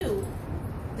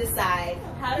decide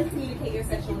how to communicate your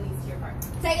sexual needs to your partner.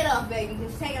 Take it off, baby.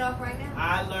 Just take it off right now.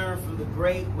 I learned from the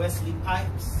great Wesley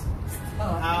Pipes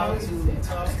how to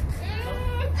talk.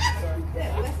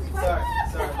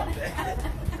 Sorry about that.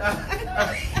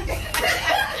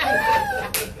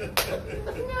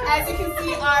 As you can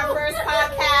see, our first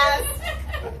podcast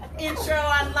intro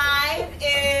on live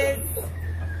is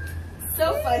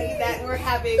so funny that we're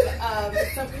having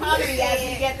some comedy as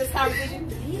we get this conversation.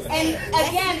 And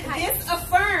again, this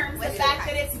affirms the fact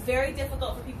that it's very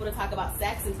difficult for people to talk about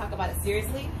sex and talk about it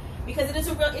seriously, because it is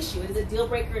a real issue. It is a deal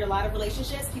breaker in a lot of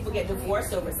relationships. People get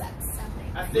divorced over sex.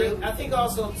 I think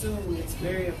also too, it's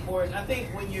very important. I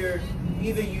think when you're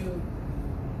either you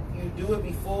do it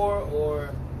before,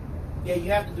 or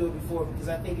you have to do it before, because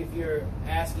I think if you're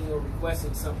asking or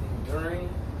requesting something during,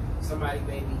 somebody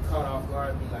may be caught off guard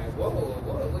and be like, whoa,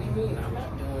 what do you mean? I'm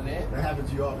not doing that. That happens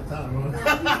to you all the time, huh?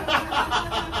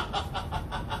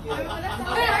 That's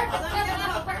the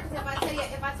whole purpose.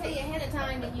 If I tell you ahead of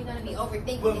time, then you're gonna be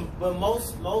overthinking it. But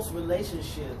most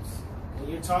relationships, when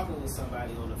you're talking with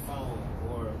somebody on the phone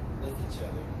or with each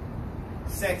other,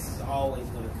 sex is always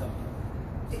gonna come up.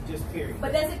 Just period.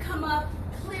 But does it come up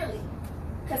clearly?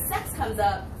 Because sex comes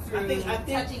up through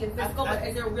touching and physical, but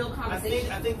is there a real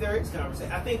conversation? I think there is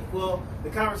conversation. I think, well, the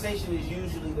conversation is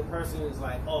usually the person is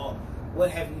like, oh,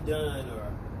 what have you done?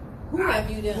 Or who have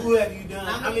you done? Who have you done?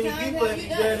 How many people have you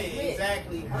done it?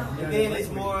 Exactly. And then it's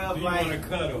more of like, do you want to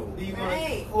cuddle? Do you want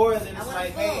to, or then it's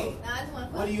like, hey,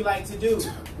 what do you like to do?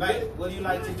 Like, what do you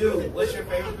like to do? What's your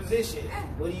favorite position?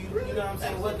 What do you know what I'm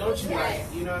saying? What don't you like?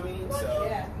 You know what I mean? So,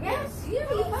 yes, you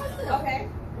be positive. Okay.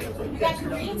 You got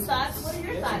Kareem's thoughts. What are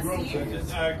your thoughts,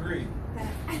 Steve? I agree.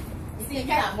 See, you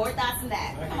got more thoughts than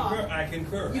that. I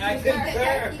concur. I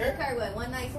concur. You concur what? One night